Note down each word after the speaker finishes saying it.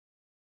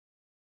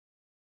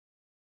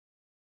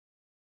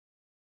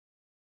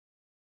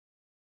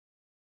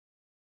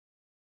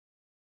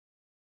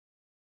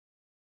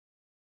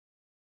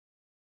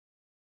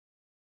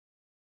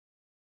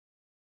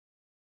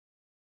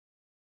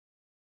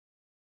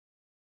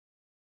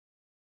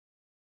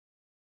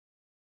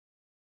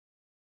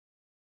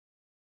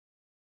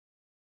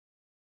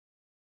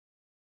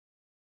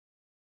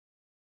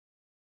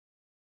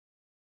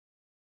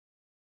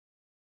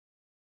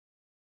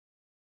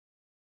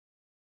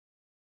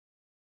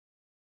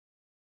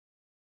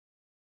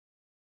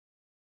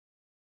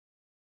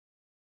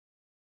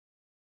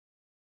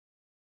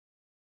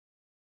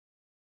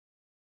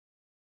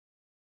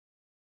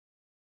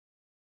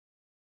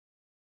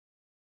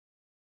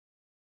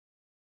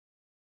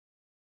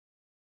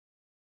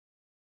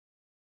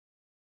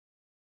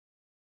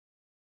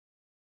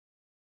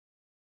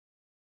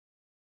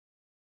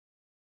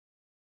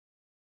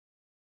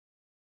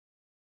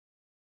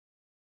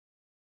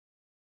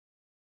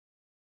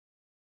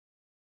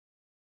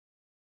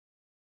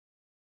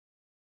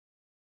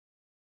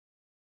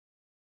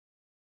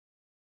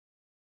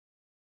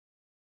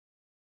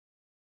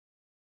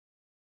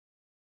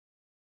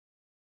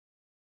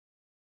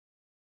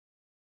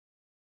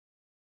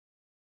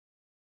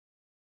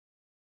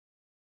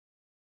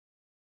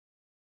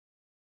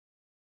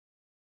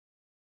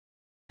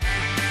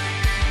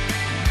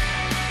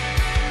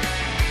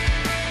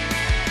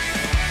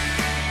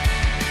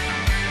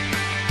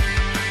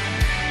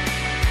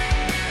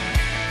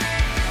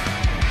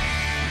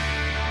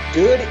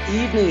Good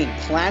evening,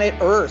 planet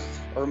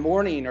Earth, or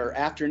morning, or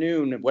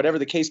afternoon, whatever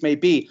the case may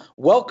be.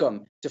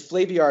 Welcome to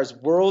Flaviar's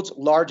world's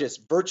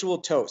largest virtual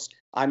toast.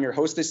 I'm your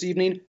host this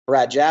evening,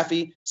 Brad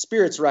Jaffe,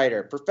 spirits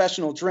writer,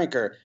 professional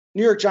drinker,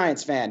 New York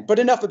Giants fan. But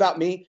enough about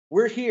me.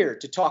 We're here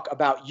to talk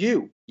about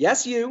you.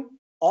 Yes, you.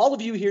 All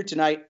of you here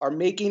tonight are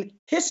making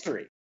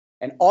history.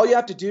 And all you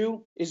have to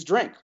do is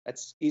drink.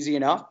 That's easy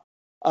enough.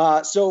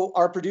 So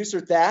our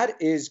producer, Thad,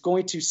 is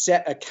going to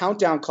set a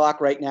countdown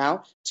clock right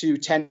now to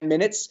 10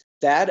 minutes.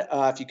 Thad,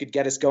 if you could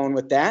get us going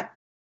with that.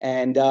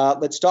 And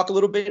let's talk a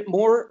little bit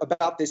more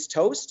about this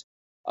toast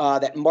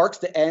that marks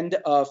the end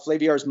of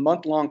Flaviar's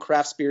month-long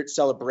craft spirit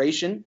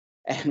celebration.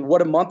 And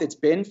what a month it's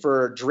been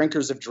for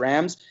drinkers of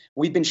drams.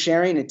 We've been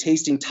sharing and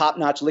tasting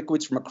top-notch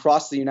liquids from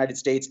across the United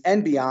States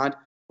and beyond.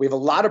 We have a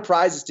lot of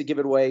prizes to give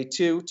away,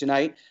 too,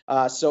 tonight.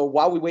 So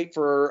while we wait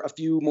for a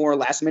few more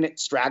last-minute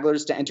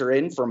stragglers to enter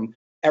in from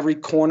every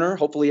corner,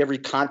 hopefully every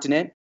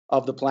continent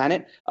of the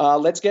planet,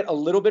 let's get a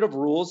little bit of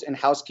rules and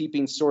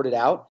housekeeping sorted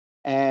out.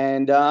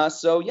 And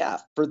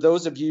for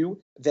those of you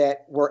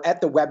that were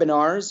at the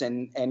webinars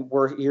and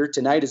were here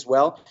tonight as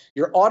well,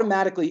 you're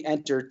automatically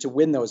entered to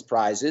win those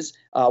prizes.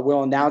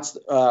 We'll announce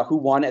who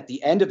won at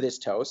the end of this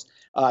toast.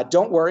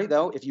 Don't worry,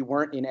 though, if you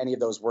weren't in any of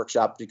those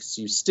workshops, because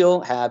you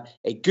still have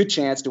a good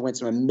chance to win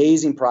some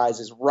amazing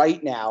prizes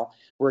right now.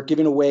 We're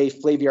giving away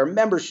Flaviar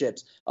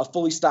memberships, a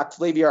fully stocked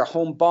Flaviar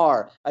home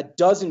bar, a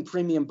dozen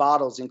premium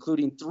bottles,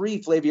 including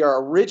 3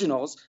 Flaviar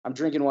originals. I'm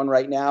drinking one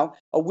right now,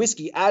 a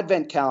whiskey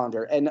advent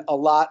calendar, and a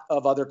lot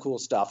of other cool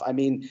stuff. I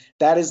mean,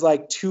 that is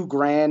like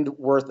 $2,000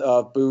 worth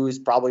of booze,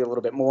 probably a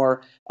little bit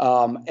more.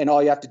 And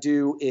all you have to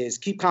do is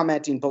keep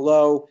commenting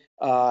below.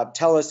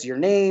 Tell us your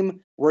name,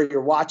 where you're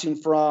watching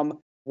from,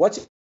 what's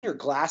in your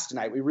glass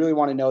tonight. We really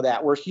want to know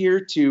that. We're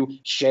here to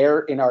share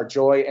in our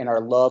joy and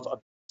our love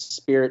of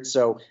spirit.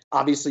 So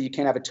obviously you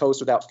can't have a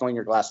toast without filling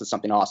your glass with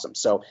something awesome.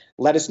 So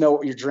let us know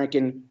what you're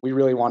drinking. We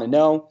really want to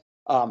know.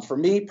 For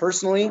me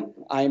personally,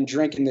 I am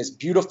drinking this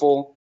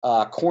beautiful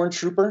Corn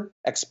Trooper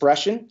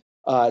Expression.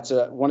 It's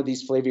one of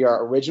these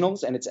Flaviar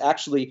originals, and it's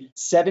actually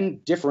 7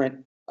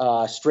 different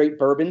straight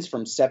bourbons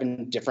from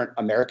 7 different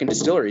American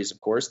distilleries, of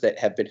course, that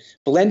have been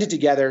blended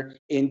together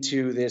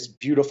into this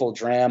beautiful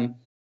dram.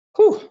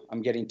 Whew,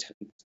 I'm getting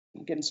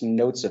some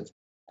notes of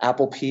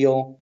apple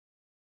peel,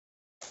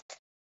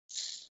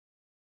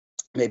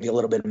 maybe a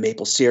little bit of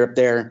maple syrup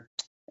there,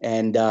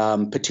 and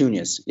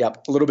petunias.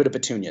 Yep, a little bit of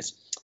petunias.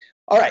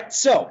 All right,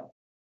 so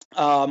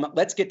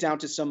let's get down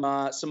to some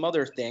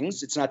other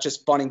things. It's not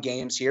just fun and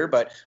games here,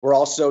 but we're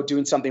also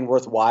doing something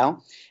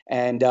worthwhile.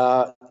 And,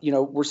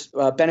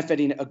 we're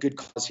benefiting a good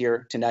cause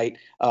here tonight.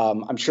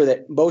 I'm sure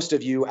that most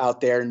of you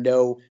out there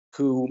know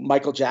who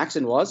Michael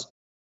Jackson was.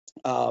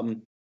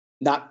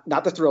 Not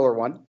the Thriller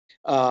one,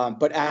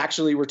 but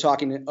actually we're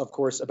talking, of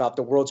course, about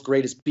the world's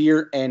greatest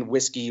beer and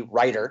whiskey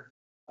writer.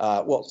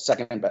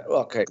 Second, but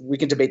okay, we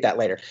can debate that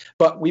later.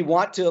 But we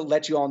want to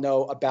let you all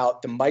know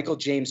about the Michael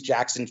James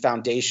Jackson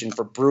Foundation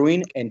for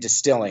Brewing and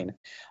Distilling.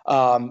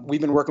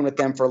 We've been working with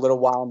them for a little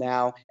while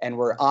now, and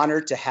we're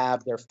honored to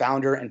have their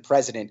founder and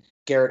president,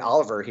 Garrett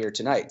Oliver, here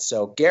tonight.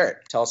 So, Garrett,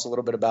 tell us a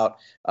little bit about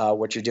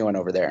what you're doing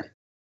over there.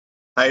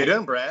 How you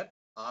doing, Brad?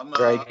 I'm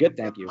very good,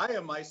 thank you. I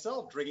am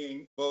myself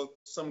drinking both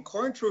some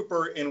Corn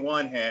Trooper in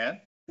one hand.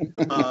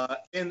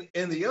 In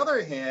the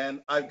other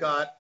hand, I've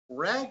got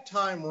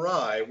Ragtime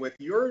Rye with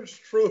yours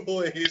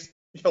truly's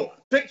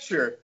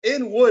picture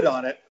in wood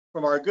on it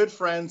from our good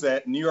friends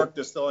at New York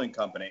Distilling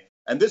Company.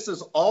 And this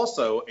is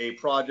also a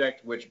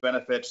project which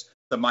benefits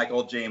the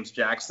Michael James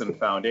Jackson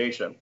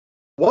Foundation.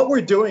 What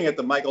we're doing at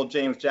the Michael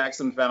James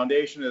Jackson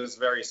Foundation is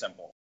very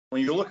simple.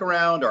 When you look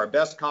around our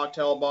best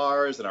cocktail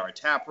bars and our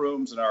tap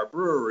rooms and our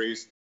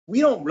breweries, we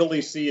don't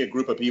really see a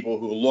group of people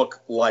who look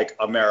like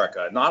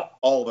America, not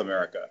all of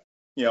America.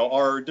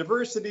 Our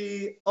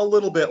diversity a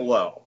little bit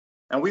low.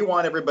 And we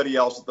want everybody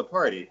else at the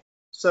party.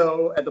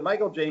 So at the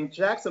Michael James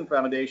Jackson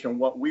Foundation,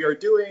 what we are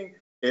doing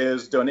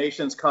is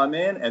donations come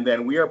in, and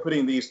then we are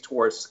putting these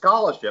towards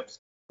scholarships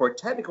for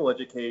technical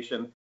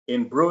education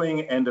in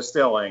brewing and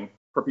distilling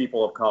for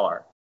people of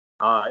color.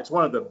 It's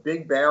one of the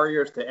big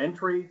barriers to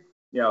entry.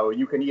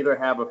 You can either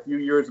have a few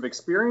years of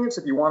experience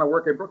if you want to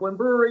work at Brooklyn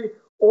Brewery,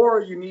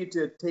 or you need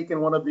to take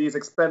in one of these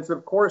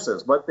expensive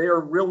courses. But they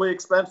are really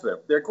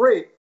expensive. They're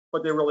great,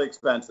 but they're really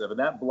expensive. And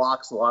that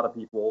blocks a lot of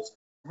people's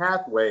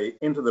pathway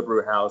into the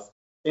brew house,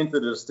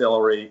 into the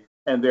distillery,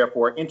 and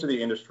therefore into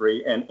the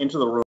industry and into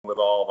the room with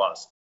all of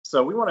us.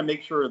 So we want to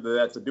make sure that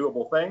that's a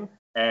doable thing,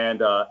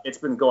 and it's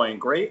been going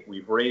great.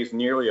 We've raised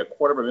nearly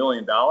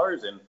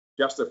 $250,000 in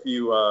just a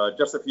few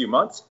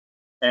months,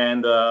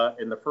 and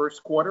in the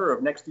first quarter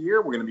of next year,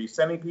 we're going to be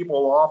sending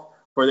people off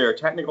for their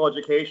technical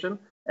education,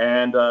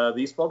 and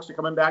these folks are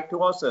coming back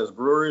to us as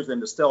brewers and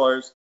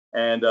distillers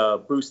and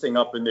boosting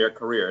up in their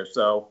careers.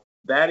 So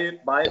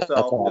that by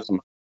itself is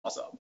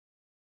awesome.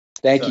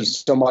 Thank you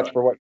so much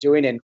for what you're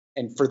doing.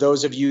 And for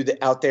those of you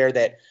out there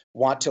that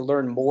want to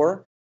learn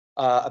more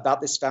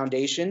about this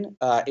foundation,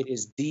 it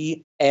is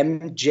the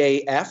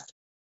MJF,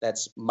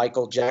 that's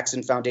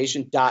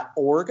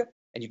MichaelJacksonFoundation.org.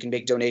 and you can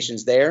make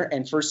donations there.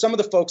 And for some of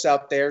the folks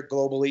out there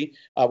globally,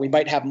 we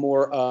might have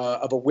more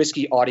of a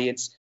whiskey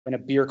audience than a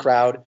beer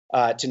crowd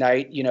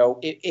tonight. You know,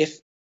 if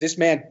this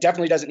man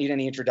definitely doesn't need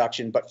any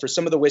introduction, but for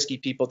some of the whiskey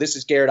people, this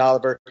is Garrett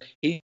Oliver.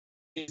 He's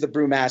the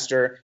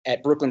brewmaster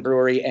at Brooklyn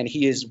Brewery, and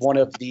he is one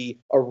of the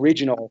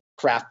original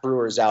craft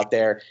brewers out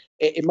there.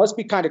 It must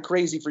be kind of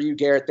crazy for you,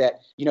 Garrett,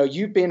 that, you know,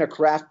 you've been a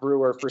craft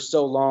brewer for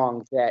so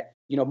long that,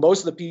 you know,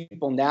 most of the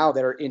people now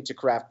that are into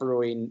craft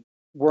brewing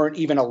weren't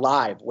even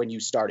alive when you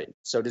started.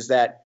 So does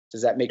that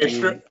make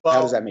you, well,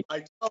 how does that make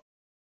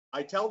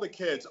I tell the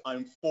kids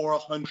I'm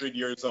 400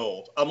 years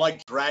old. I'm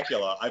like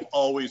Dracula. I've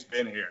always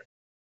been here.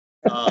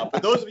 For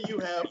those of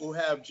you who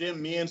have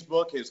Jim Meehan's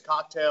book, his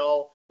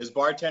cocktail, his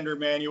bartender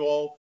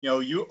manual, you know,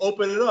 you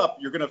open it up,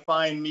 you're going to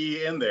find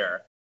me in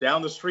there.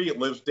 Down the street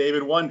lives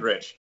David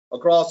Wondrich.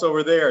 Across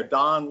over there,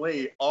 Don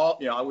Lee.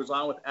 I was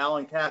on with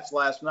Alan Katz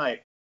last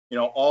night. You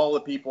know, all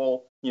the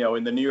people, you know,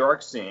 in the New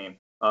York scene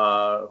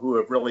who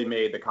have really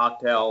made the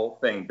cocktail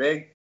thing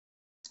big.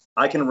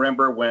 I can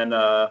remember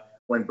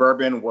when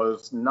bourbon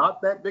was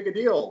not that big a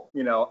deal,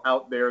 you know,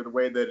 out there the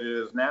way that it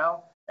is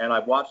now. And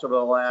I've watched over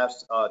the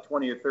last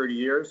 20 or 30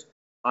 years.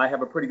 I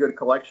have a pretty good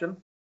collection.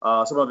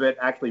 Some of it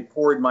actually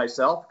poured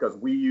myself because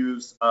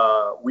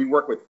we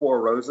work with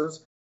Four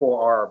Roses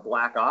for our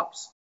Black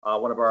Ops,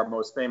 one of our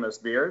most famous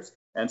beers.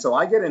 And so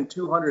I get in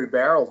 200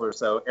 barrels or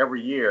so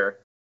every year,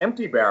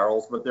 empty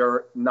barrels, but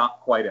they're not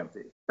quite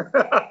empty.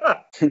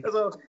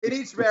 So in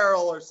each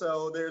barrel or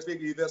so, there's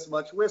maybe this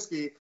much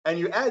whiskey. And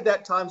you add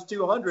that times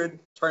 200,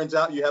 turns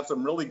out you have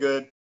some really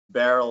good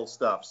barrel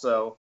stuff.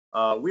 So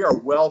we are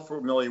well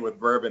familiar with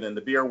bourbon in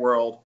the beer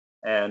world.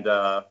 And,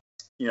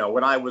 you know,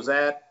 when I was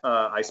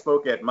I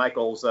spoke at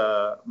Michael's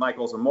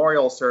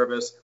memorial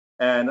service.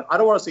 And I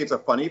don't want to say it's a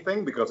funny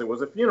thing because it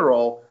was a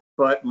funeral,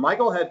 but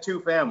Michael had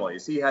two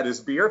families. He had his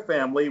beer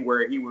family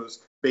where he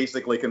was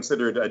basically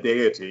considered a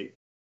deity.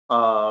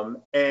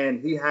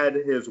 And he had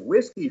his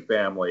whiskey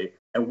family,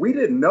 and we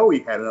didn't know he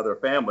had another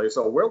family.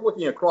 So we're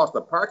looking across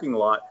the parking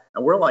lot,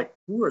 and we're like,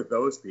 who are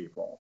those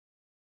people?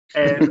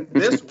 And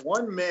this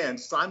one man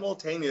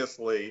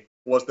simultaneously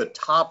was the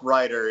top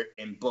writer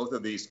in both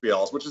of these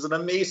spells, which is an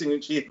amazing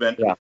achievement.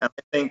 Yeah. And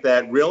I think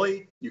that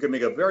really you can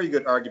make a very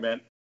good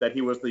argument that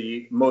he was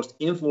the most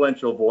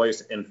influential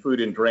voice in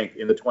food and drink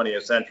in the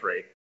 20th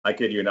century. I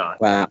kid you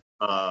not. Wow.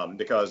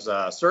 Because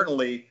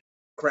certainly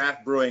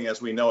craft brewing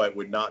as we know it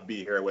would not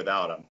be here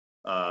without him.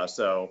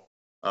 So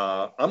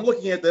I'm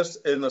looking at this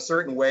in a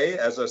certain way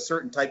as a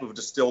certain type of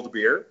distilled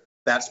beer.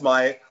 That's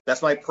my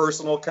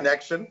personal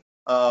connection.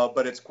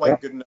 But it's quite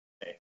good enough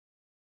for me.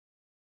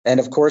 And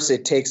of course,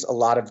 it takes a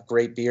lot of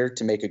great beer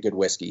to make a good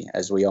whiskey,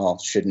 as we all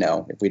should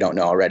know if we don't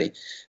know already.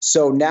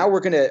 So now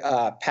we're going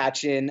to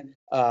patch in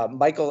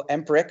Michael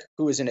Emprick,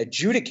 who is an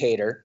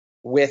adjudicator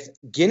with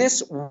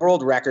Guinness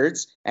World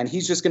Records. And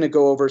he's just going to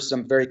go over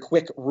some very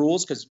quick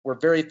rules because we're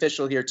very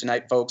official here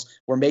tonight, folks.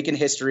 We're making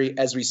history,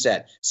 as we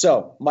said.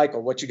 So,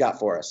 Michael, what you got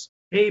for us?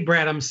 Hey,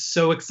 Brad, I'm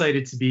so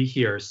excited to be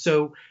here.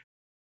 So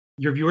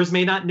your viewers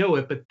may not know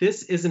it, but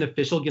this is an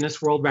official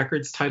Guinness World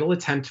Records title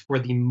attempt for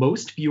the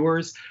most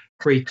viewers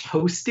for a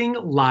toasting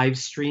live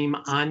stream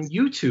on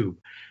YouTube.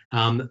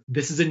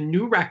 This is a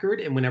new record,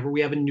 and whenever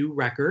we have a new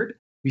record,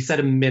 we set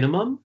a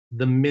minimum.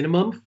 The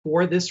minimum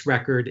for this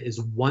record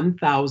is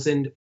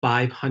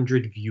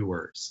 1,500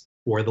 viewers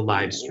for the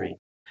live stream.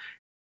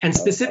 And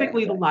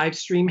specifically, the live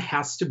stream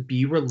has to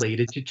be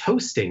related to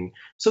toasting.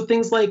 So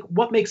things like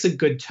what makes a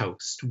good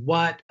toast?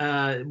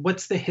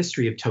 What's the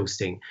history of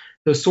toasting?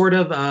 Those sort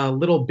of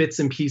little bits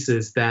and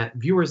pieces that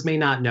viewers may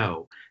not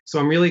know. So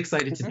I'm really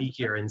excited to be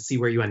here and see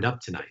where you end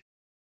up tonight.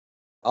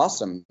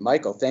 Awesome.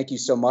 Michael, thank you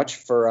so much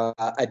for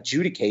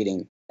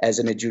adjudicating as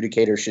an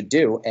adjudicator should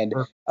do. And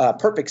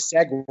perfect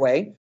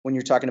segue when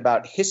you're talking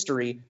about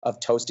history of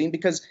toasting,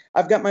 because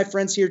I've got my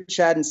friends here,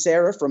 Chad and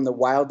Sarah, from the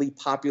wildly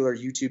popular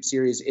YouTube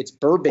series, It's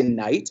Bourbon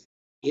Night.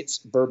 It's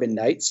Bourbon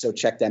Night. So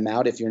check them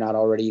out if you're not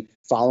already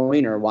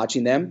following or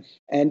watching them.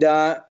 And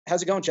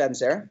how's it going, Chad and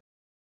Sarah?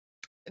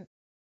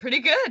 Pretty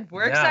good.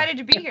 We're excited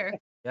to be here.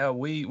 Yeah,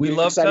 we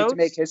love excited toast. To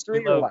make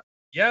history or what?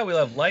 Yeah, we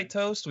love light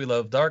toast. We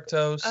love dark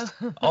toast.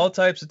 All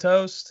types of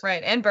toast.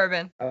 Right, and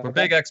bourbon. We're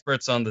big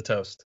experts on the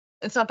toast.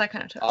 It's not that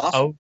kind of toast. Awesome.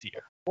 Oh,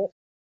 dear. Well,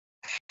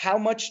 how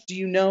much do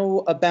you know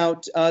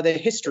about the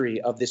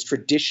history of this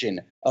tradition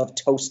of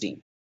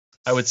toasting?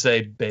 I would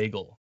say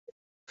bagel.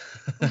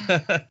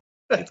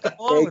 Let's go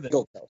along with it.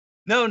 Toast.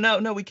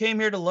 No. We came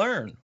here to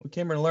learn.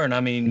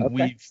 I mean,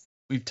 okay.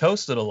 we've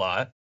toasted a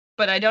lot.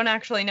 But I don't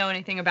actually know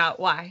anything about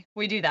why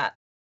we do that.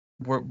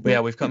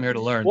 We've come here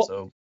to learn. Well,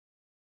 so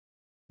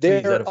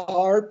there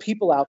are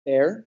people out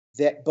there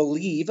that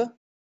believe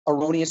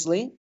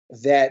erroneously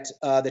that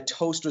the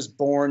toast was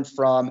born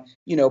from,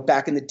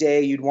 back in the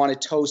day, you'd want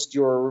to toast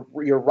your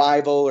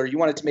rival, or you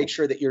wanted to make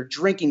sure that your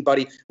drinking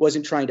buddy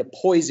wasn't trying to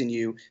poison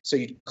you. So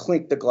you'd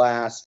clink the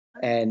glass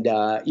and,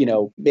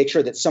 make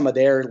sure that some of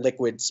their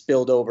liquid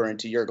spilled over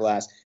into your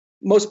glass.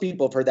 Most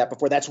people have heard that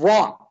before. That's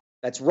wrong.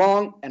 That's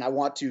wrong. And I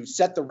want to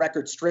set the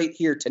record straight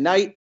here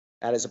tonight.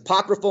 That is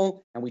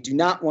apocryphal, and we do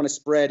not want to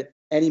spread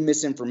any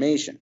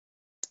misinformation.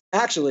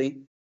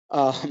 Actually,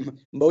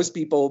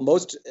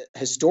 most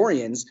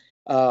historians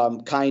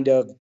kind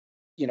of,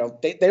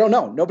 they don't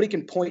know. Nobody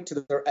can point to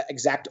the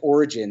exact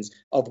origins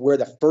of where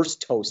the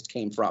first toast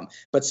came from.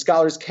 But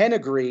scholars can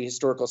agree,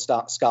 historical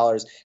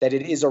scholars, that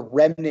it is a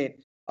remnant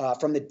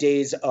from the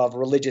days of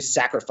religious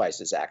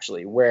sacrifices,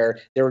 actually, where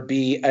there would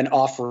be an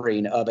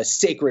offering of a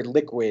sacred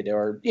liquid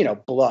or,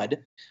 blood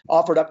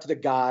offered up to the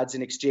gods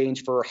in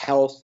exchange for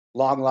health,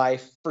 long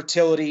life,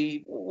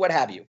 fertility, what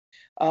have you.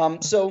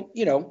 So,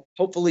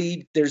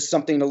 hopefully there's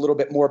something a little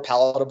bit more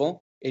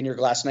palatable in your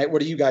glass tonight.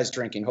 What are you guys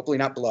drinking? Hopefully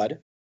not blood.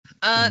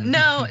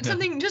 No,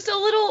 something just a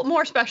little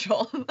more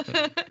special.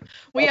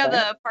 We have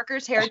the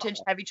Parker's Heritage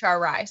Heavy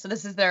Char Rye. So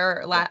this is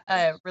their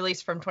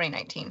release from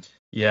 2019.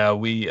 Yeah,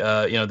 we,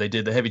 they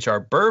did the Heavy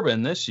Char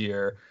Bourbon this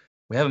year.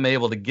 We haven't been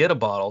able to get a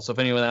bottle. So if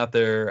anyone out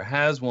there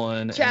has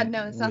one. Chad,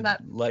 no, it's not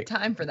that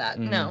time for that.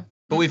 No.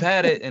 But we've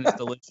had it and it's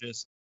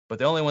delicious. But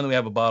the only one that we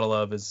have a bottle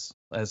of is,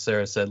 as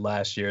Sarah said,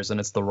 last year's, and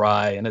it's the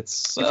rye, and it's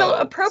so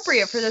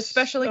appropriate for this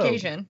special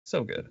occasion.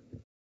 So good.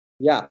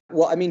 Yeah.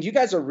 Well, I mean, you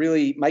guys are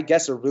really, my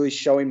guests are really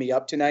showing me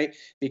up tonight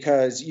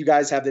because you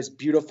guys have this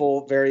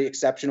beautiful, very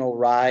exceptional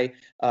rye.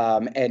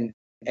 And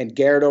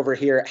Garrett over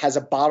here has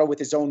a bottle with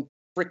his own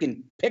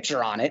freaking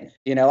picture on it.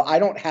 I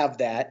don't have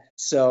that.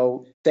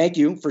 So thank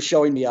you for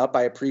showing me up.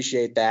 I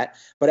appreciate that.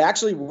 But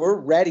actually, we're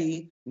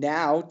ready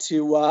now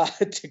to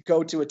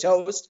go to a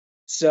toast.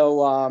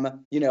 So,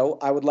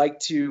 I would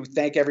like to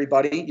thank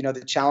everybody.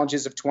 The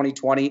challenges of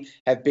 2020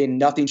 have been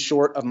nothing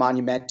short of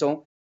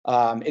monumental.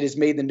 It has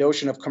made the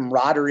notion of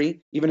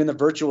camaraderie, even in the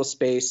virtual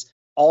space,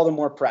 all the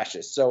more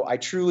precious. So I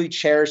truly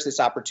cherish this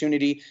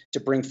opportunity to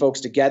bring folks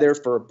together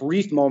for a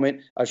brief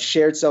moment of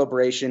shared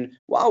celebration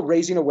while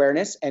raising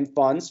awareness and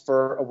funds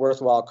for a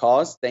worthwhile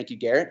cause. Thank you,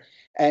 Garrett.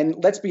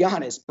 And let's be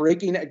honest,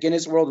 breaking a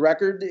Guinness World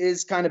Record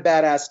is kind of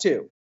badass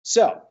too.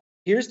 So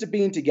here's to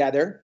being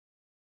together.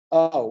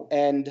 Oh,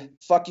 and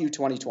fuck you,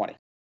 2020.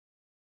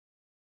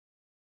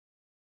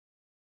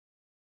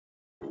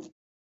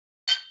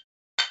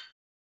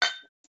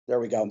 There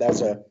we go. That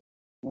was a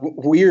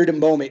weird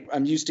moment.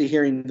 I'm used to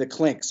hearing the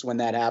clinks when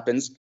that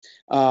happens.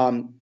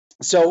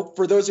 So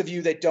for those of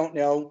you that don't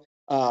know,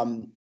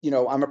 I'm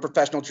a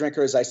professional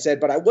drinker, as I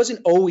said, but I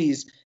wasn't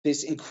always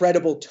this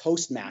incredible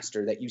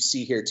Toastmaster that you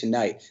see here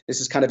tonight.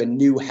 This is kind of a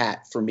new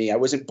hat for me. I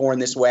wasn't born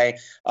this way.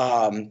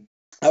 I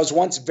was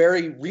once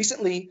very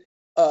recently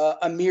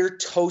a mere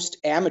toast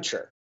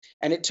amateur,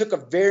 and it took a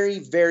very,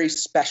 very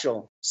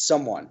special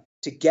someone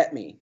to get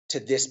me to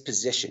this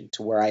position,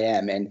 to where I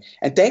am. And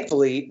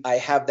thankfully, I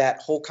have that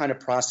whole kind of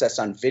process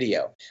on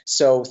video.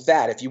 So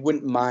Thad, if you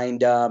wouldn't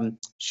mind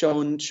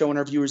showing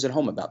our viewers at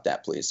home about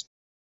that, please.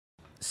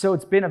 So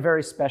it's been a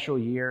very special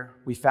year.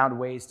 We found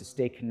ways to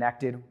stay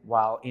connected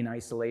while in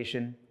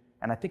isolation.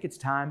 And I think it's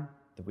time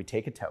that we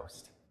take a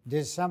toast.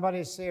 Did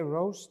somebody say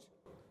roast?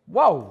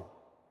 Whoa!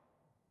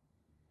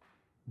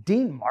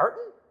 Dean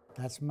Martin?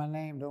 That's my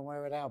name. Don't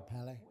wear it out,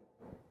 Pally.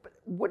 But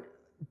what?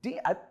 Dean,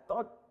 I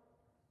thought...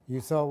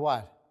 You thought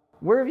what?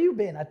 Where have you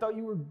been? I thought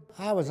you were...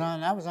 I was on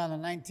the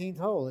 19th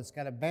hole. It's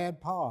got a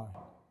bad par.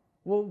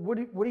 Well, what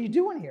are you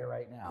doing here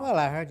right now? Well,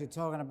 I heard you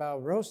talking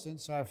about roasting,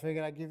 so I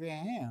figured I'd give you a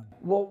hand.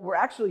 Well, we're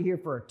actually here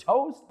for a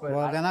toast, but...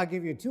 Well, then I'll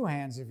give you 2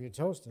 hands if you're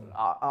toasting.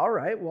 All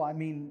right. Well, I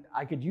mean,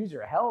 I could use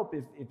your help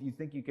if you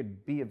think you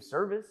could be of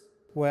service.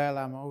 Well,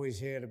 I'm always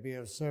here to be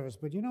of service,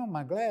 but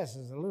my glass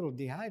is a little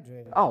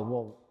dehydrated. Oh,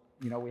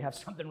 well, we have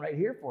something right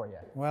here for you.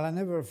 Well, I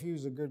never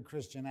refuse a good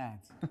Christian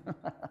act.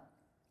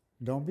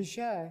 Don't be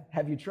shy.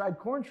 Have you tried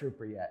Corn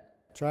Trooper yet?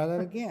 Try that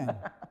again.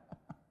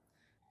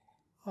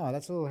 Oh,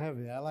 that's a little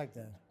heavy. I like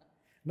that.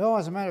 No,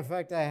 as a matter of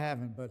fact, I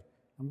haven't, but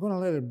I'm going to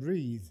let it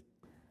breathe.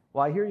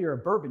 Well, I hear you're a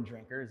bourbon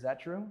drinker. Is that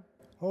true?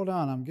 Hold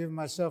on. I'm giving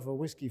myself a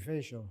whiskey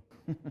facial.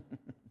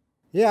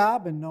 Yeah,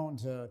 I've been known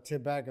to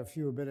tip back a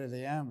bit of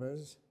the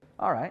ambers.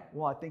 All right.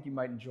 Well, I think you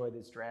might enjoy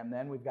this dram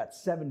then. We've got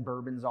 7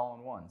 bourbons all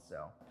in one,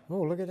 so.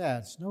 Oh, look at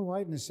that. Snow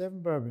White and the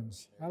 7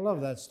 bourbons. I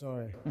love that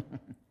story.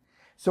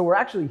 So we're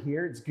actually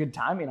here. It's good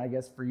timing, I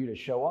guess, for you to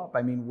show up.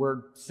 I mean,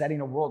 we're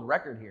setting a world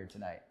record here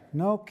tonight.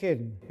 No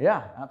kidding.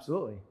 Yeah,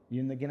 absolutely. You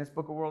in the Guinness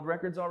Book of World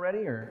Records already,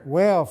 or?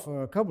 Well,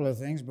 for a couple of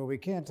things, but we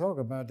can't talk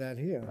about that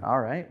here.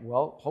 All right.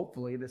 Well,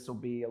 hopefully this will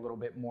be a little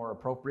bit more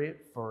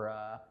appropriate for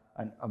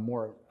a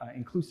more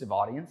inclusive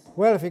audience.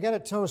 Well, if you got a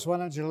toast, why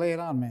don't you lay it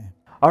on me?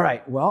 All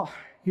right. Well,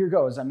 here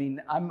goes. I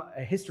mean, I'm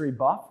a history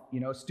buff,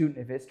 student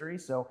of history.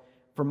 So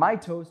for my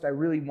toast, I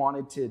really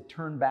wanted to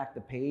turn back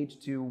the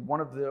page to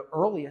one of the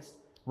earliest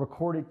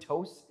recorded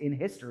toasts in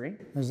history.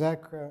 Is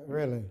that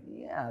really?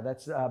 Yeah,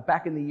 that's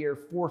back in the year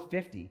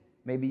 450.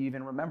 Maybe you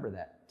even remember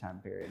that time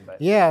period. But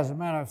yeah, as a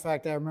matter of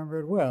fact, I remember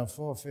it well,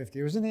 450.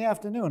 It was in the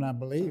afternoon, I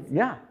believe.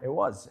 Yeah, it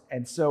was.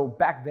 And so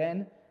back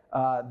then,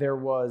 there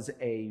was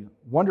a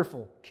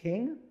wonderful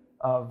king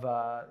of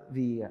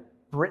the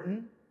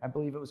Britain, I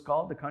believe it was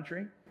called, the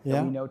country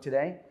that we know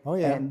today. Oh,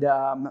 yeah.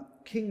 And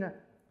King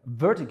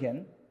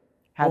Vertigan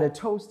had a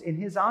toast in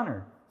his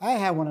honor. I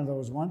had one of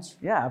those once.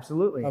 Yeah,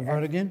 absolutely. A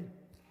Vertigan.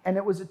 And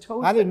it was a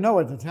toast. I didn't know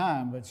at the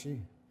time, but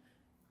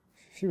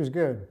She was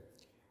good.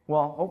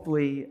 Well,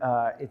 hopefully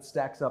it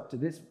stacks up to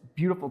this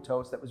beautiful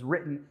toast that was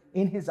written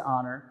in his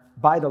honor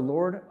by the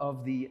Lord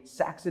of the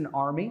Saxon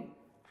army,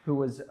 who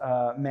was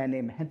a man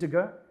named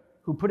Hentiga,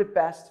 who put it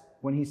best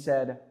when he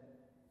said,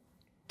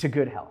 "To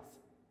good health."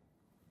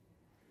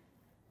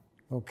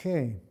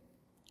 Okay.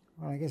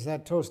 Well, I guess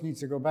that toast needs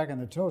to go back in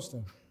the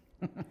toaster.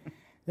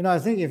 You know, I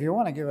think if you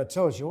want to give a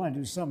toast, you want to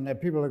do something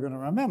that people are going to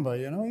remember,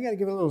 you know? You got to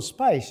give it a little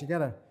spice. You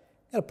got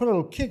to put a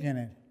little kick in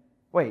it.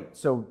 Wait,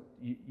 so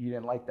you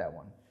didn't like that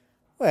one?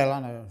 Well,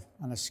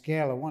 on a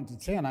scale of 1 to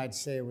 10, I'd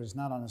say it was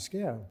not on a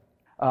scale.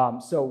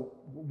 So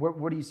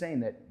what are you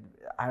saying, that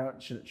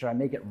should I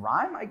make it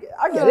rhyme? I get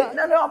it.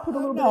 No, I'll put a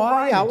little bit of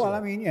rhyme. Yeah, well, I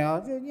mean,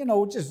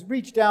 just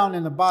reach down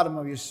in the bottom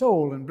of your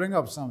soul and bring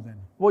up something.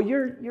 Well,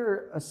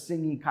 you're a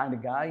singy kind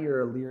of guy.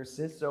 You're a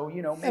lyricist, so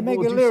maybe make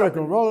we'll it do lyrical.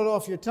 something. Roll it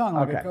off your tongue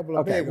like a couple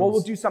of bagels. Well,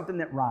 we'll do something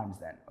that rhymes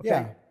then. Okay.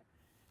 Yeah.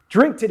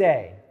 Drink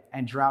today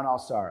and drown all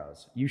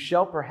sorrows. You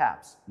shall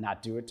perhaps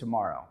not do it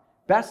tomorrow.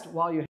 Best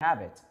while you have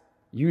it,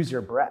 use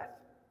your breath.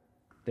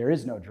 There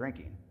is no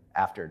drinking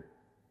after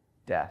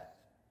death.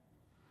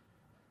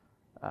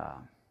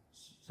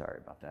 Sorry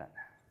about that.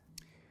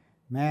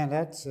 Man,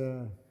 that's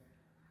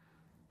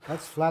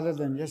flatter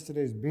than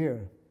yesterday's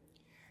beer.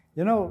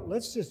 You know,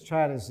 let's just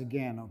try this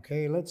again,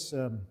 okay?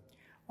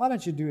 Why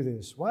don't you do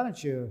this? Why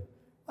don't you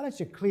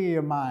clear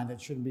your mind?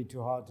 It shouldn't be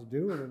too hard to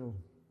do,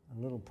 a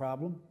little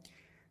problem.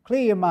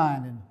 Clear your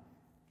mind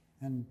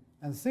and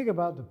think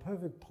about the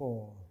perfect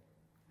pour.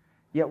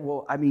 Yeah,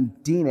 well, I mean,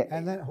 Dean...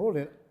 And then, hold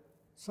it.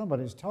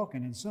 Somebody's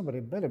talking and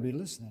somebody better be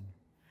listening.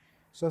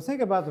 So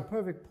think about the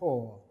perfect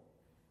pour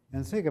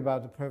and think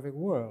about the perfect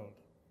world.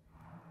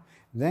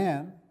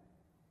 Then,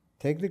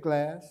 take the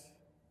glass,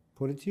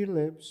 put it to your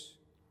lips,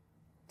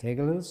 take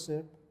a little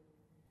sip.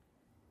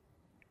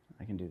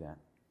 I can do that.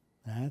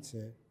 That's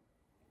it.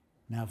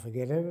 Now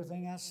forget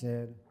everything I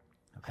said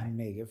and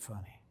make it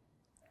funny.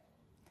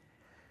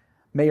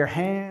 May your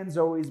hands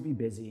always be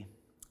busy.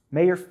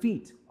 May your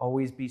feet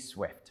always be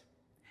swift.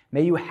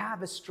 May you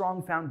have a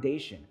strong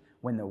foundation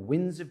when the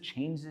winds of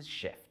changes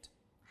shift.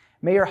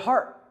 May your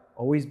heart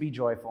always be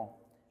joyful.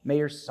 May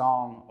your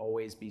song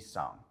always be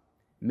sung.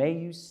 May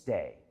you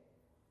stay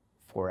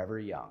forever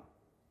young.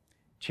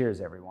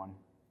 Cheers, everyone.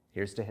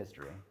 Here's to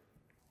history.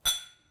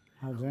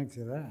 I'll drink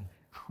to that.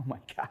 Oh my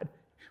God.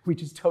 We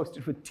just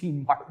toasted with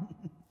Dean Martin.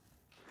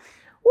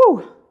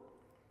 Woo!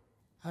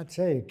 I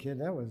tell you, kid,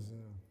 that was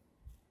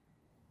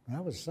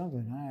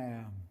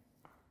something.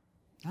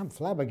 I'm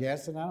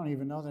flabbergasted. I don't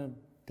even know the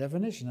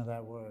definition of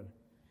that word.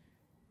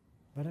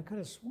 But I could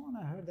have sworn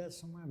I heard that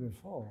somewhere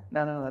before.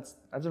 No,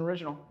 that's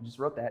original. I just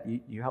wrote that.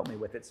 You helped me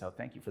with it, so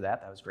thank you for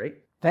that. That was great.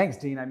 Thanks,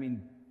 Dean. I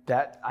mean,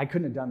 I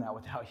couldn't have done that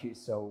without you,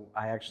 so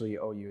I actually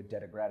owe you a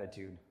debt of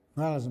gratitude.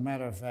 Well, as a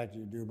matter of fact,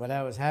 you do. But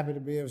I was happy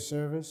to be of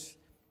service,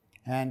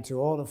 and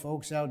to all the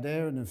folks out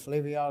there in the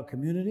Flaviar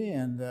community,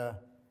 and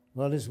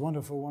this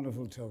wonderful,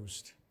 wonderful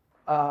toast.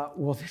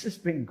 Well, this has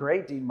been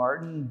great, Dean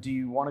Martin. Do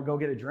you want to go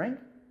get a drink?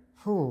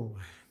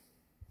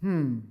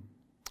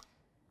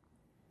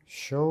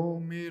 Show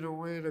me the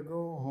way to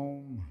go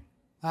home.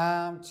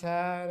 I'm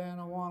tired and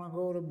I want to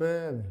go to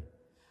bed.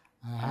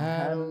 I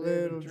had a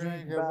little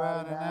drink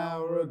about an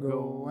hour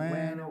ago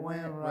and it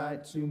went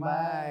right to my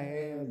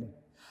head.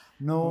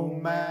 No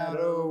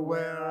matter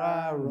where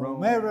I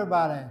roam,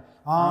 everybody,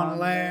 on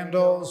land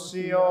or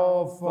sea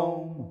or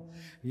foam,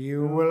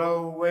 you will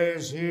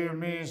always hear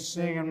me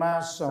singing my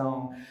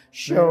song.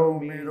 Show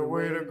me the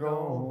way to go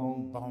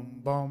home. Bum,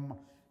 bum.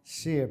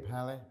 See you,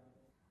 Pally.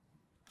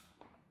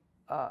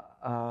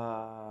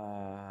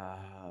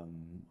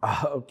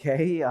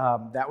 Okay,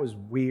 that was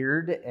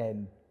weird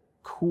and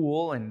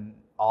cool and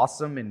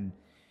awesome and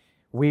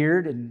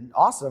weird and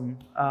awesome.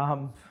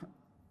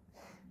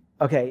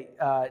 Okay,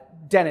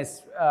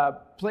 Dennis,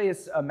 play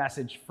us a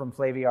message from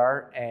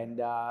Flaviar,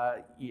 and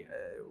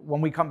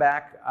when we come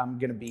back, I'm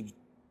going to be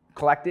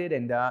collected,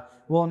 and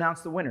we'll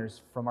announce the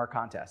winners from our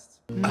contests.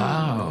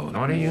 Oh,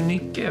 what a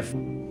unique gift.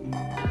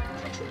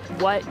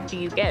 What do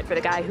you get for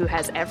the guy who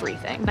has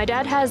everything? My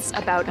dad has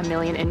about 1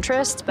 million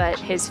interests, but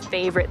his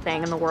favorite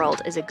thing in the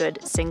world is a good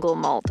single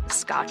malt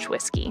Scotch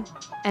whiskey.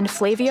 And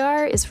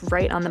Flaviar is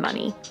right on the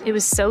money. It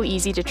was so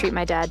easy to treat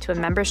my dad to a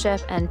membership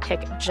and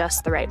pick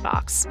just the right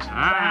box. Look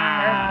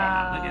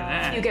at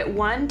that. You get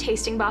 1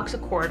 tasting box a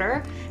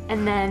quarter,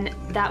 and then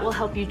that will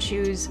help you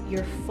choose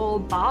your full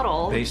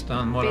bottle Based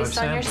on what based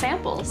I've on your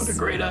sampled. samples. What a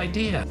great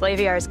idea.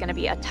 Flaviar is going to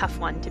be a tough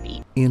one to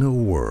beat. In a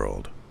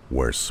world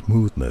where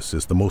smoothness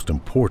is the most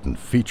important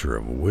feature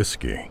of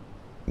whiskey,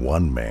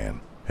 one man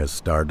has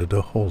started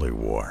a holy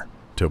war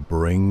to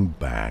bring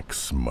back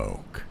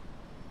smoke.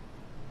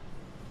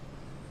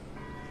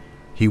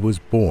 He was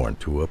born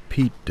to a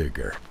peat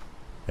digger,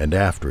 and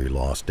after he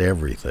lost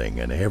everything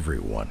and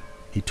everyone,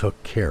 he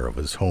took care of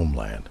his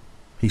homeland.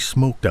 He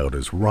smoked out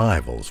his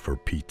rivals for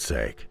peat's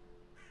sake.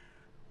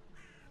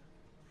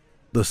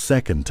 The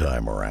second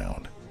time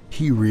around,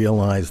 he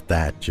realized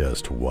that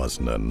just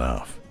wasn't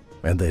enough,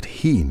 and that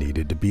he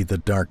needed to be the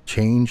dark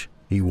change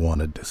he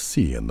wanted to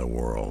see in the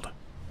world.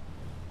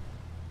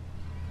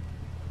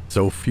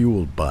 So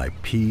fueled by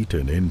peat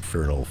and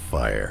infernal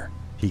fire,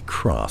 he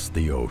crossed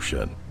the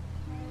ocean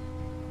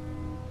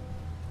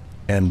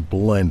and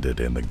blended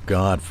in the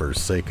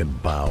god-forsaken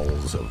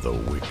bowels of the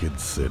wicked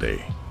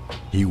city.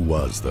 He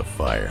was the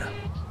fire,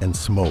 and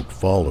smoke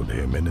followed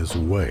him in his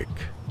wake.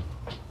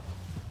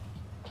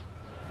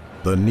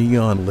 The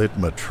neon-lit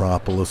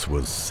metropolis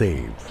was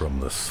saved from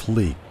the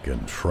sleek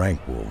and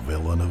tranquil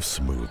villain of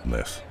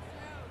smoothness.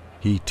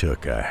 He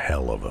took a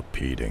hell of a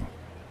beating,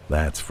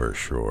 that's for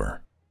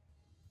sure.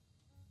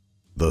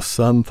 The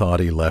son thought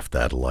he left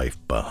that life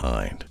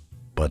behind,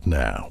 but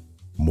now,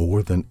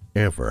 more than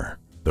ever,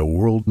 the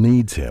world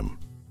needs him.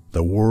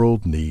 The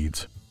world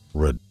needs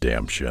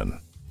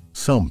redemption.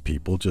 Some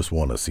people just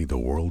want to see the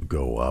world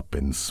go up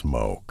in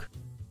smoke.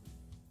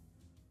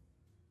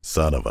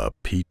 Son of a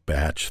Pete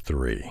Batch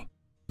 3,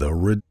 The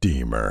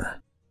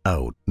Redeemer,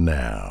 out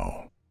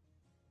now.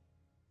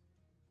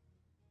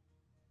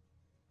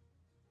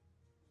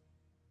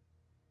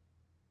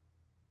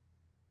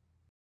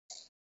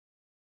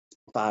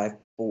 Five,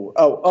 four.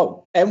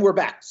 Oh, and we're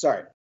back.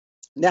 Sorry.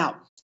 Now,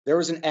 there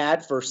was an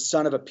ad for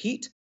Son of a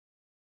Pete.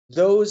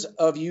 Those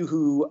of you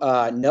who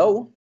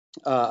know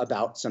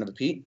about Son of a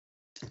Pete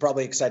are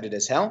probably excited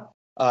as hell.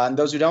 And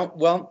those who don't,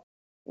 well,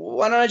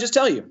 why don't I just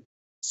tell you?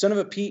 Son of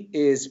a Pete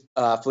is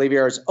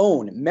Flaviar's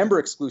own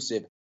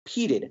member-exclusive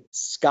peated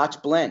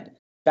Scotch blend.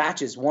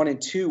 Batches 1 and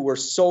 2 were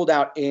sold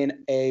out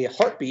in a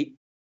heartbeat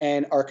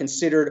and are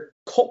considered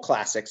cult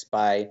classics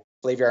by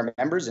Flaviar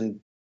members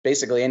and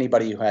basically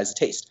anybody who has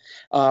taste.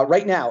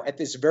 Right now, at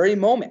this very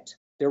moment,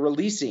 they're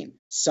releasing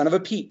Son of a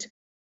Pete,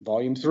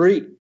 Volume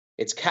 3.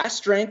 It's cask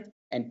strength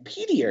and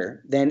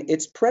peatier than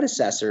its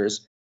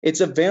predecessors.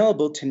 It's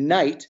available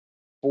tonight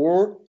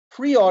for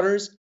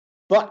pre-orders,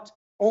 but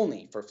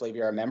only for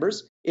Flaviar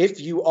members.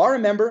 If you are a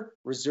member,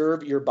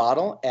 reserve your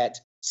bottle at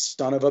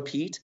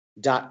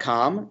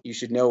sonofapete.com. You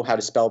should know how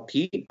to spell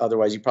Pete.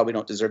 Otherwise, you probably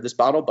don't deserve this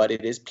bottle, but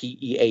it is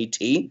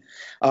P-E-A-T.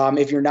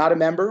 If you're not a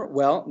member,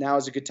 well, now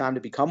is a good time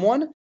to become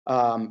one.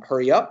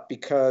 Hurry up,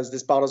 because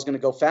this bottle is going to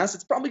go fast.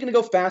 It's probably going to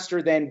go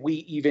faster than we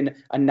even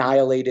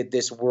annihilated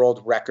this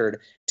world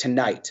record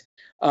tonight.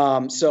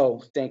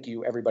 So thank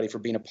you, everybody, for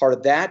being a part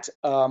of that.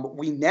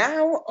 We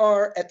now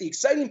are at the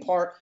exciting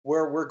part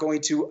where we're going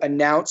to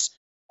announce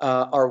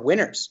our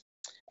winners.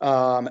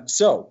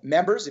 So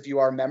members, if you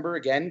are a member,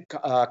 again,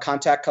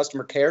 contact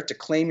customer care to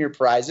claim your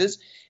prizes.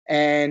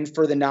 And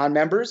for the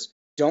non-members,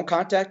 don't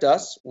contact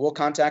us. We'll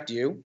contact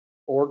you,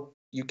 or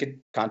you could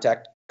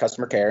contact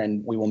customer care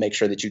and we will make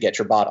sure that you get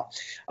your bottle.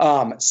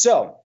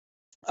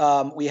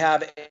 We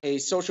have a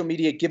social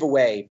media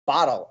giveaway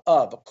bottle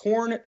of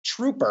Corn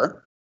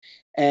Trooper,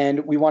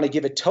 and we want to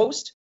give a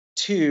toast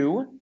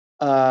to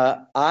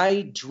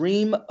I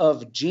Dream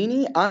of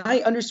Genie,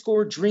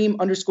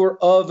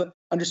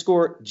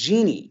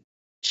 I_dream_of_Genie.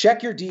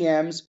 Check your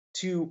DMs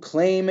to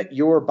claim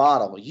your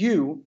bottle.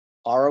 You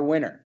are a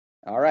winner.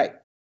 All right.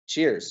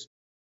 Cheers.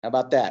 How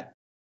about that?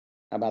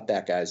 How about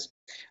that, guys?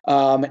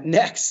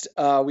 Next,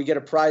 we get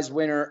a prize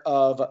winner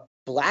of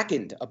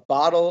Blackened, a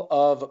bottle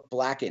of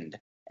Blackened.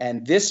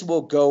 And this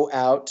will go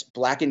out,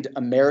 Blackened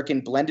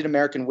blended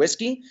American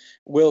whiskey,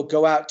 will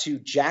go out to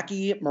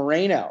Jackie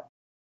Moreno.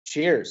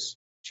 Cheers.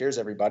 Cheers,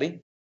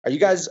 everybody. Are you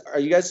guys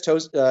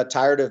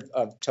tired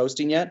of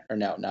toasting yet? Or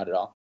no, not at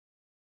all?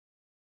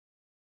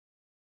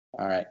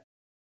 All right.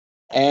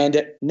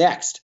 And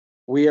next,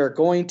 we are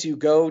going to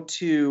go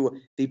to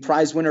the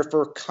prize winner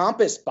for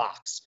Compass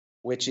Box,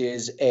 which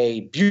is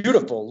a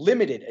beautiful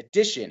limited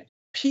edition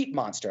Peat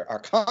Monster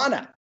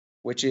Arcana,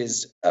 which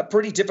is a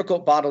pretty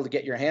difficult bottle to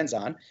get your hands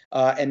on.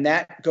 And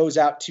that goes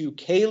out to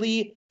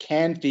Kaylee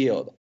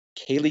Canfield.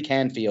 Kaylee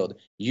Canfield,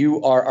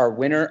 you are our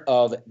winner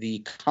of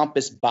the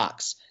Compass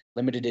Box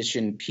limited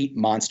edition Peat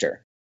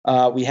Monster.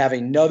 We have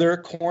another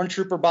Corn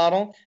Trooper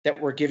bottle that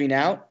we're giving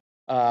out.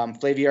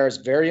 Flaviar's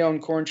very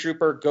own Corn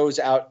Trooper goes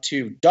out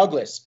to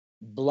Douglas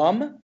Blum.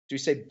 Do you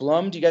say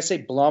Blum? Do you guys say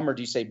Blum or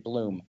do you say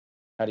Bloom?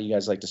 How do you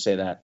guys like to say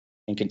that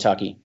in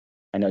Kentucky?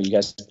 I know you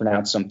guys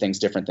pronounce some things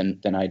different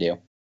than I do.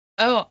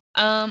 Oh,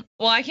 well,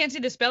 I can't see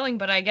the spelling,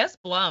 but I guess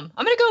Blum.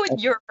 I'm going to go with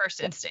your first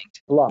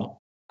instinct. Blum.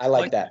 I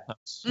like that.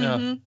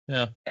 Mm-hmm.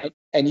 Yeah.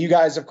 And you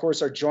guys, of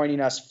course, are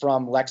joining us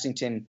from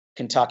Lexington,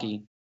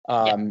 Kentucky.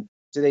 Do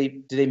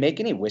they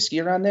make any whiskey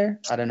around there?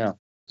 I don't know.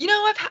 You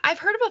know, I've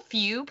heard of a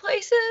few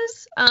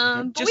places,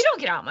 but we don't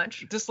get out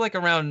much. Just like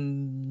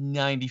around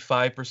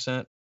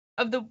 95%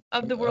 of the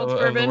world's of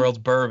bourbon. the world's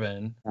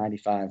bourbon.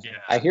 95. Yeah.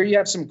 I hear you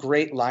have some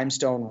great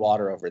limestone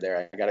water over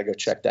there. I got to go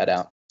check that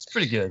out. It's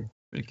pretty good.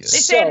 Pretty good. They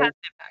say it has an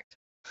impact.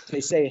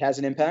 They say it has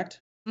an impact?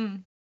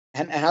 Mm.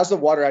 And how's the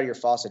water out of your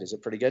faucet? Is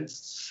it pretty good?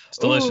 It's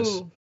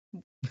delicious.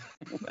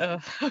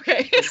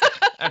 Okay.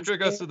 After it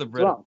goes through the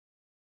Brita.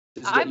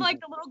 I'm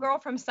like the little girl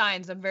from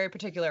Signs. I'm very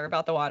particular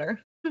about the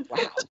water. Wow.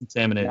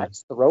 Contaminated.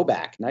 Nice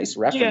throwback. Nice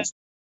reference. Yeah.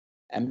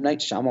 M. Night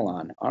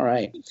Shyamalan. All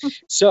right.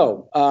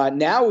 So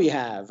now we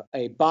have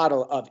a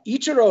bottle of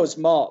Ichiro's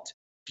Malt,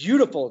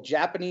 beautiful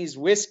Japanese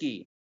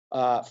whiskey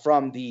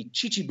from the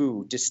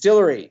Chichibu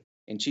Distillery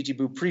in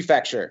Chichibu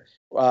Prefecture.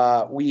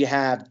 We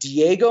have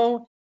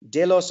Diego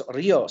de los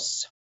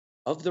Rios,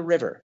 of the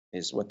river,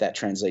 is what that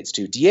translates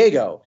to.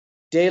 Diego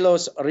de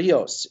los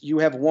Rios, you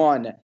have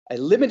won a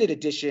limited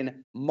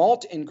edition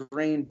malt and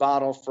grain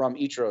bottle from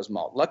Ichiro's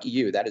Malt. Lucky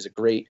you. That is a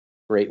great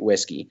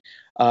whiskey.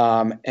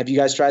 Have you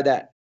guys tried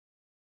that?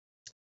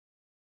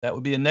 That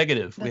would be a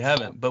negative. We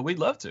haven't, but we'd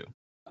love to.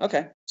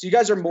 Okay, so you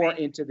guys are more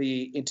into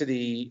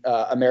the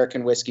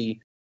American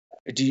whiskey.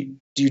 Do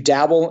you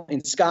dabble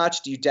in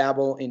Scotch? Do you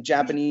dabble in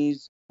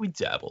Japanese? We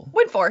dabble.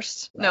 When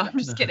forced. No, I'm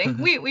just kidding.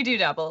 We do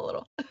dabble a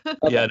little.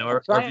 Okay. Yeah, no,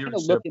 our trying to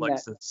viewership look in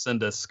likes that- to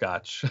send us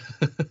Scotch.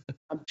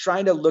 I'm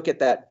trying to look at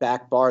that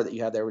back bar that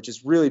you have there, which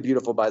is really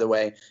beautiful, by the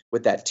way,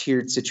 with that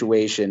tiered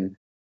situation.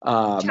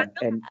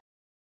 And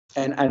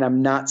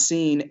I'm not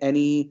seeing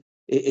any.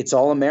 It's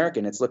all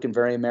American. It's looking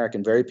very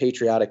American, very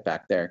patriotic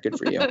back there. Good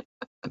for you.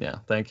 Yeah,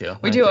 thank you.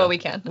 We do what we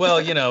can.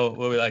 Well, you know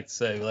what we like to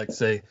say. We like to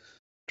say,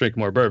 drink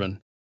more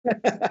bourbon.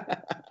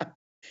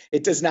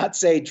 It does not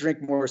say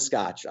drink more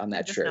Scotch on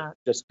that does shirt, not.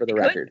 just for the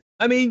record.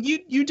 I mean,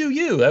 you do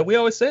you. We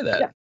always say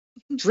that. Yeah.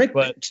 Drink,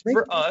 But drink.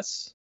 for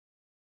us,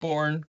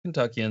 born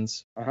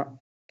Kentuckians,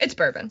 It's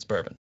bourbon it's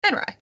bourbon. and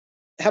rye.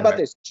 How about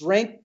this?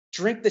 Drink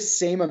the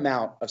same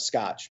amount of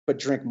Scotch, but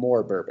drink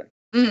more bourbon.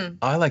 Mm,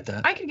 I like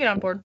that. I could get on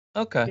board.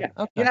 Okay. Yeah.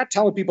 Okay. You're not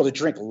telling people to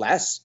drink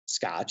less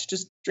Scotch.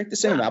 Just drink the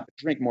same amount, but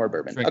drink more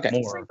bourbon. Drink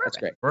Okay, more. that's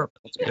great. Bourbon.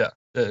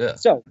 Yeah.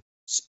 So,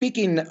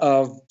 speaking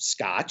of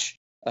Scotch,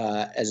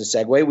 as a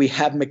segue, we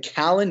have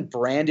Macallan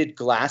branded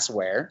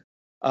glassware.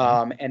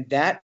 And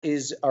that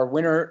is our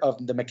winner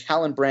of the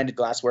Macallan branded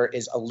glassware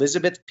is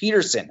Elizabeth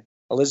Peterson.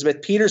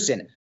 Elizabeth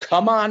Peterson,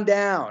 come on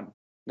down.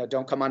 No,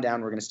 don't come on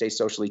down. We're going to stay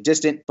socially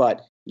distant,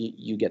 but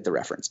you get the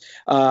reference.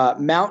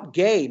 Mount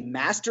Gay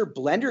Master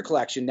Blender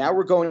Collection. Now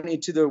we're going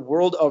into the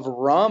world of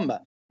rum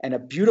and a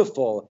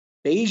beautiful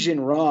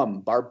Bayesian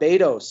rum,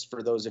 Barbados,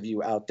 for those of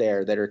you out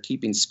there that are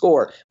keeping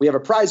score. We have a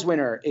prize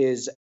winner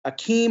is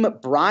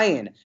Akeem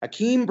Bryan.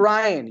 Akeem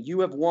Bryan, you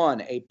have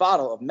won a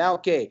bottle of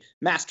Mount Gay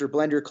Master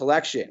Blender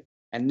Collection.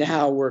 And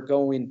now we're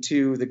going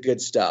to the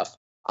good stuff.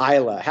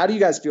 Isla, how do you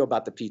guys feel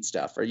about the peat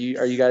stuff? Are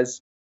you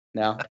guys?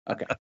 No?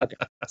 Okay.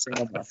 Say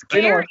no more.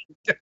 Say no more.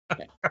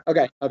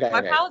 Okay.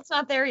 My palate's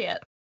not there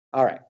yet.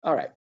 All right.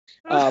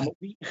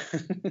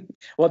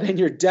 Well, then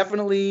you're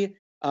definitely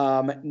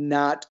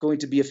not going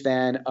to be a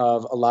fan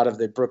of a lot of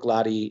the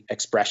Bruichladdich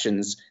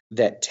expressions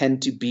that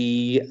tend to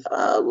be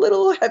a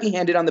little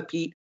heavy-handed on the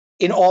peat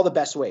in all the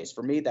best ways.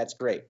 For me, that's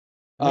great.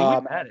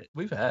 I mean,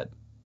 we've had.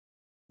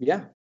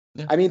 Yeah.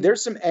 I mean,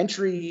 there's some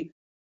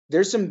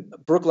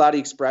Bruichladdich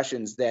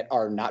expressions that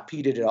are not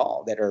peated at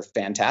all that are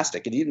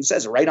fantastic. It even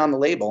says right on the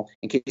label,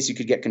 in case you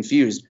could get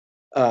confused,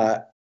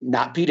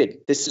 not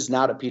peated. This is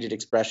not a peated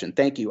expression.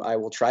 Thank you. I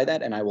will try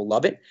that and I will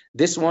love it.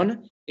 This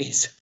one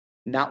is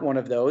not one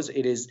of those.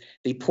 It is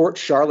the Port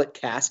Charlotte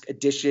Cask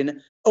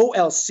Edition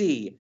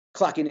OLC,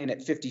 clocking in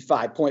at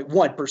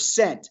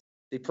 55.1%.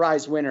 The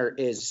prize winner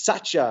is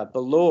Sacha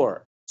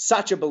Ballor.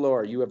 Sacha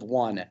Ballor, you have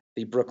won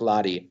the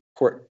Bruichladdich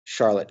Port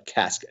Charlotte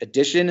Cask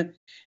Edition.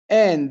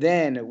 And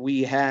then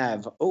we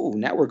have,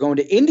 now we're going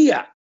to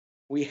India.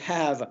 We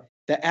have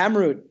the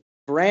Amrut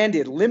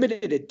branded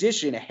limited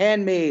edition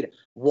handmade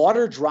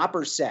water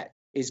dropper set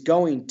is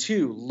going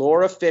to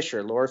Laura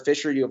Fisher. Laura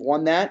Fisher, you have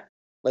won that.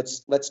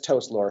 Let's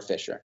toast Laura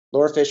Fisher.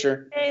 Laura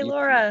Fisher. Hey,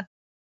 Laura.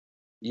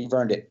 You've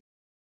earned it.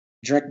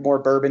 Drink more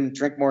bourbon,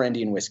 drink more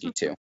Indian whiskey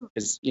too.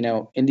 Because,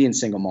 Indian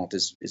single malt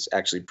is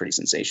actually pretty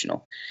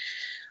sensational.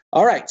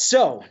 All right,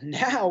 so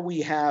now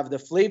we have the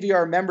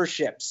Flaviar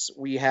memberships.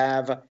 We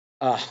have,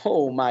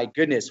 oh my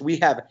goodness, we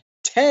have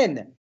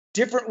 10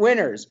 different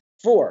winners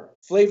for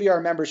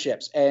Flaviar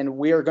memberships. And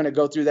we are going to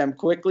go through them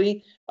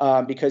quickly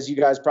because you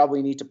guys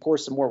probably need to pour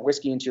some more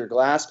whiskey into your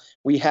glass.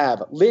 We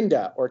have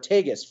Linda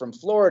Ortegas from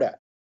Florida.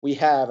 We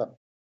have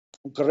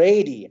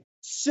Grady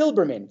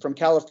Silberman from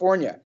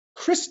California.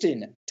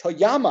 Kristen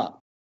Toyama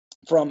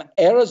from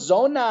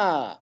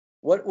Arizona.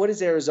 What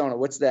is Arizona?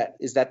 What's that?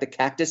 Is that the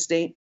cactus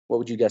state? What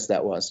would you guess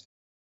that was?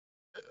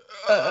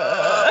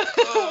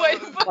 Wait,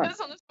 put this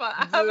on the spot.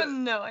 I have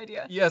no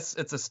idea. Yes,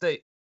 it's a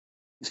state.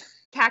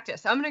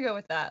 Cactus. I'm gonna go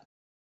with that.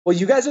 Well,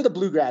 you guys are the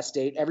bluegrass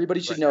state.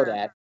 Everybody should know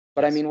that.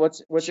 But I mean,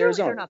 what's Surely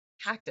Arizona? They're not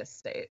the cactus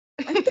state.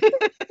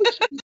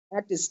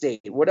 Cactus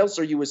state. What else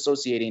are you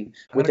associating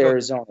with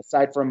Arizona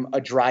aside from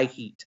a dry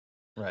heat?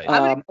 Right.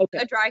 Okay.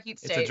 A dry heat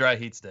state. It's a dry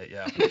heat state,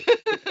 yeah.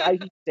 Dry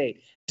heat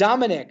state.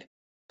 Dominic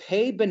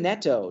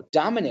Benetto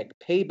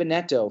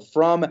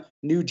from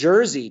New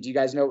Jersey. Do you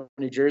guys know what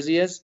New Jersey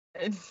is?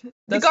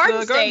 The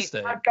Garden State.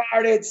 A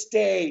Garden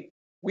State.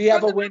 We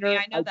have a winner.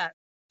 I know that.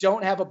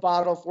 Don't have a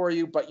bottle for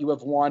you, but you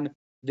have won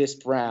this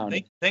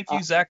round. Thank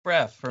you, Zach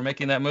Braff, for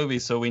making that movie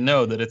so we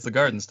know that it's the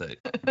Garden State.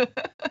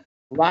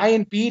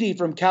 Ryan Beatty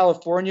from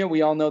California.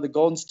 We all know the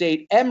Golden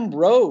State. M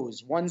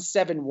Rose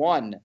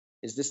 171.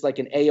 Is this like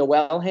an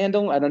AOL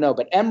handle? I don't know.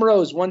 But M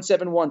Rose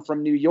 171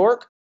 from New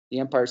York, the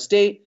Empire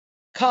State.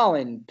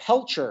 Colin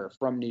Pelcher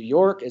from New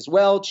York as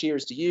well.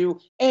 Cheers to you.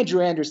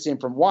 Andrew Anderson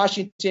from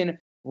Washington.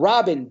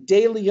 Robin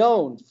De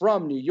Leon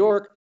from New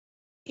York.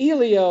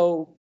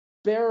 Elio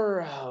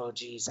Oh,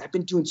 geez, I've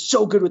been doing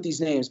so good with these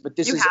names, but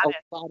this is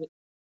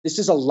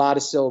a lot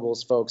of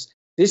syllables, folks.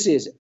 This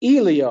is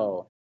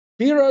Elio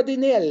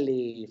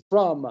Birodinelli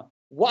from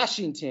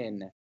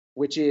Washington,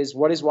 which is,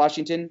 what is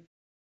Washington?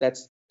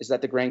 Is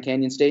that the Grand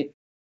Canyon State?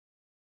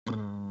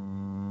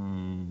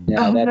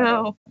 Oh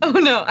no,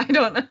 I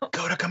don't know.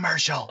 Go to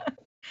commercial.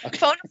 Okay.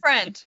 Phone a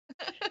friend.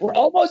 We're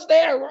almost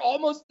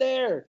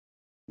there.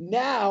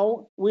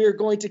 Now we're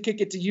going to kick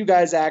it to you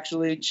guys,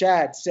 actually.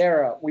 Chad,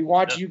 Sarah, we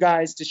want you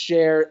guys to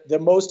share the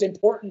most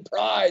important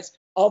prize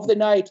of the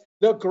night,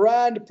 the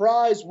grand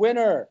prize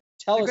winner.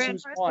 Tell us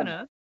who's won.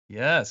 Winner.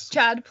 Yes.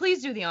 Chad,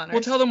 please do the honors.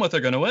 Well, tell them what they're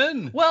going to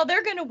win. Well,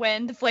 they're going to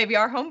win the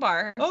Flaviar home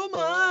bar. Oh,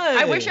 my.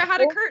 I wish I had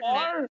a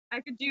curtain.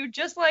 I could do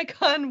just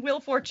like on Wheel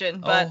of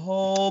Fortune, but a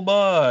whole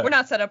bar. We're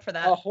not set up for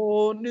that. A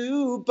whole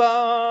new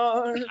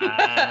bar.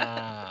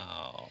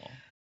 Wow.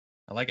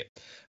 I like it.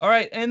 All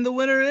right, and the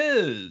winner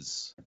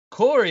is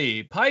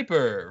Corey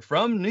Piper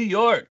from New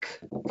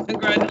York.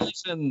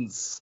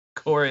 Congratulations,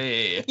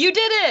 Corey. You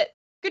did it.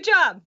 Good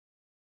job.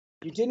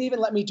 You didn't even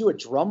let me do a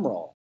drum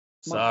roll.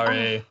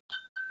 Sorry.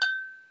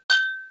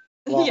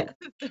 Well, yeah,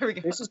 there we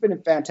go. This has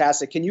been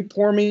fantastic. Can you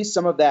pour me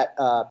some of that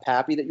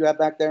pappy that you have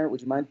back there?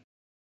 Would you mind?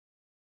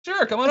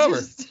 Sure, come on over.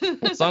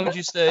 As long as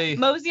you stay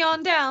mosey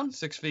on down.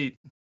 6 feet.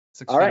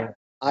 All right.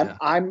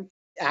 I'm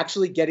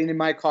actually getting in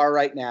my car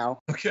right now.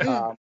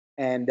 Okay.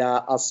 And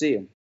I'll see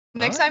you.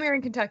 Next time you're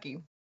in Kentucky.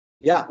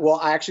 Yeah. Well,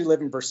 I actually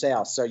live in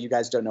Versailles, so you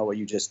guys don't know what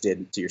you just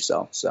did to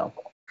yourself. So.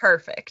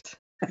 Perfect.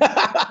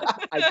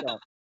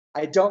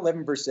 I don't live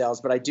in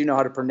Versailles, but I do know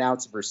how to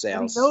pronounce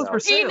Versailles.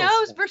 He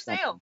knows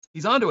Versailles.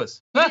 He's on to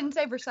us. He didn't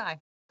say Versailles.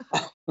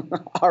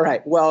 All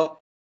right.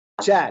 Well,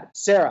 Chad,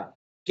 Sarah,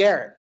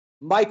 Garrett,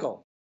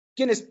 Michael,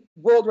 Guinness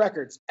World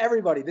Records,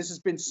 everybody, this has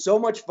been so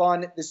much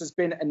fun. This has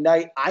been a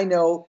night I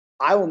know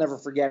I will never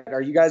forget.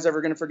 Are you guys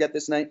ever going to forget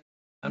this night?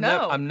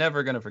 I'm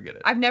never going to forget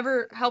it. I've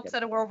never helped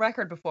set a world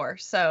record before,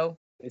 so.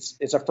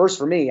 It's a first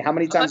for me. How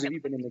many times have you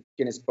been in the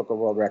Guinness Book of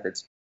World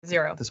Records?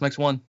 0. This makes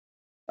 1.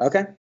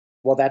 Okay.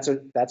 Well, that's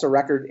a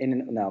record.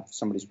 No,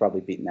 somebody's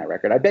probably beaten that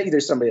record. I bet you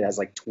there's somebody that has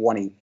like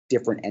 20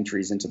 different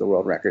entries into the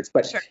world records.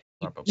 But sure.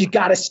 You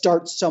got to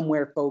start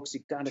somewhere, folks. You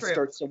got to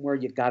start somewhere.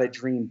 You got to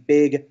dream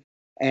big.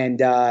 And,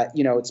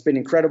 it's been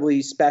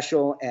incredibly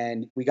special.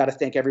 And we got to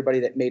thank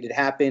everybody that made it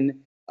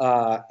happen.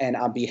 And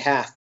on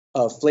behalf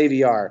of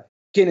Flaviar,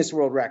 Guinness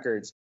World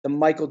Records, the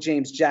Michael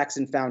James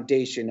Jackson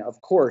Foundation, of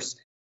course,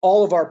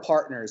 all of our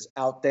partners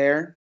out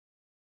there,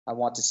 I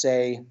want to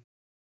say,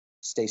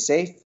 stay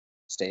safe,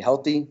 stay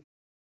healthy.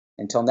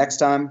 Until next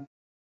time,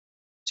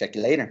 check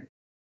you later.